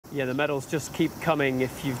Yeah, the medals just keep coming.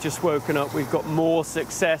 If you've just woken up, we've got more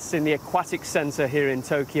success in the aquatic centre here in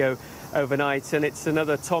Tokyo overnight. And it's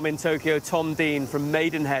another Tom in Tokyo, Tom Dean from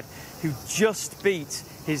Maidenhead, who just beat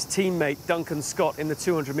his teammate Duncan Scott in the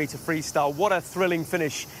 200-metre freestyle. What a thrilling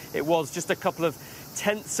finish it was. Just a couple of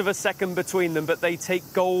tenths of a second between them, but they take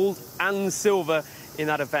gold and silver in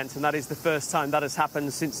that event. And that is the first time that has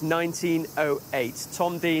happened since 1908.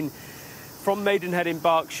 Tom Dean from Maidenhead in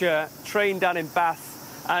Berkshire, trained down in Bath,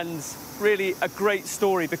 and really a great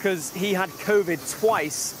story because he had COVID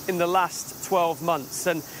twice in the last 12 months.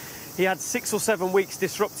 And he had 6 or 7 weeks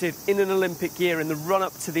disrupted in an Olympic year in the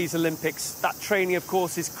run-up to these Olympics. That training, of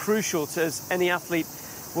course, is crucial, as any athlete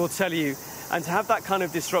will tell you. And to have that kind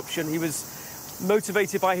of disruption, he was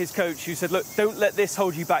motivated by his coach, who said, look, don't let this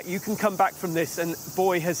hold you back. You can come back from this. And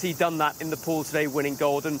boy, has he done that in the pool today, winning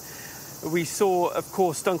gold. And we saw, of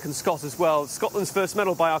course, Duncan Scott as well. Scotland's first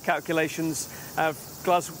medal by our calculations.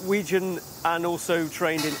 Glaswegian, and also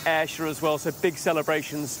trained in Ayrshire as well. So big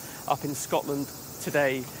celebrations up in Scotland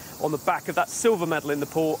today on the back of that silver medal in the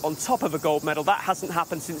pool on top of a gold medal. That hasn't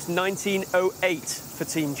happened since 1908 for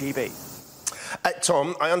Team GB.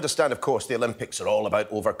 Tom, I understand, of course, the Olympics are all about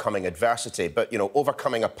overcoming adversity, but, you know,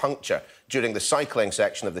 overcoming a puncture during the cycling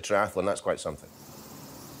section of the triathlon, that's quite something.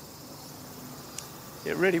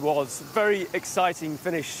 It really was. Very exciting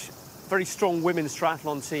finish. Very strong women's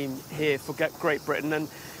triathlon team here for Great Britain. And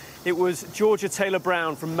it was Georgia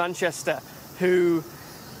Taylor-Brown from Manchester who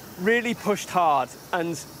really pushed hard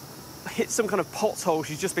and hit some kind of pothole,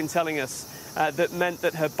 she's just been telling us, that meant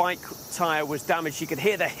that her bike tyre was damaged. She could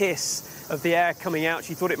hear the hiss of the air coming out.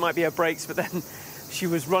 She thought it might be her brakes, but then she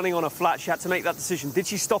was running on a flat. She had to make that decision. Did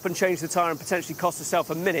she stop and change the tyre and potentially cost herself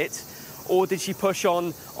a minute? Or did she push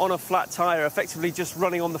on a flat tyre, effectively just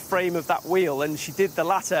running on the frame of that wheel? And she did the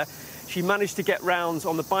latter. She managed to get round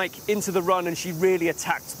on the bike into the run, and she really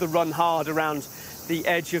attacked the run hard around the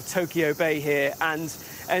edge of Tokyo Bay here and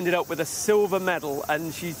ended up with a silver medal.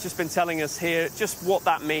 And she's just been telling us here just what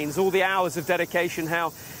that means, all the hours of dedication,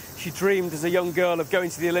 how she dreamed as a young girl of going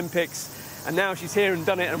to the Olympics, and now she's here and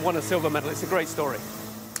done it and won a silver medal. It's a great story.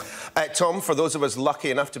 Tom, for those of us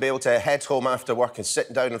lucky enough to be able to head home after work and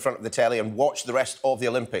sit down in front of the telly and watch the rest of the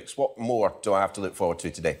Olympics, what more do I have to look forward to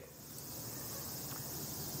today?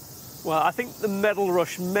 Well, I think the medal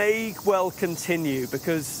rush may well continue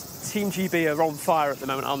because Team GB are on fire at the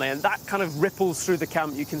moment, aren't they? And that kind of ripples through the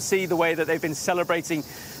camp. You can see the way that they've been celebrating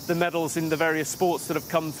the medals in the various sports that have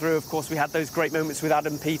come through. Of course, we had those great moments with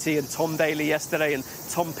Adam Peaty and Tom Daley yesterday and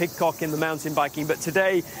Tom Pidcock in the mountain biking. But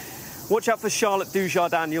today, watch out for Charlotte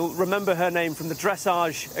Dujardin. You'll remember her name from the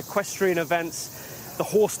dressage equestrian events, the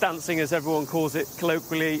horse dancing, as everyone calls it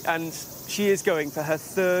colloquially, and she is going for her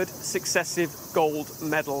 3rd successive gold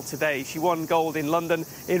medal today. She won gold in London,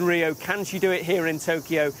 in Rio. Can she do it here in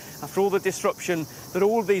Tokyo? After all the disruption that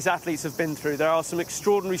all of these athletes have been through, there are some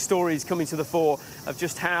extraordinary stories coming to the fore of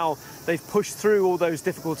just how they've pushed through all those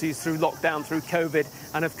difficulties through lockdown, through COVID,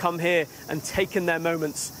 and have come here and taken their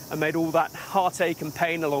moments and made all that heartache and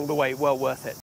pain along the way well worth it.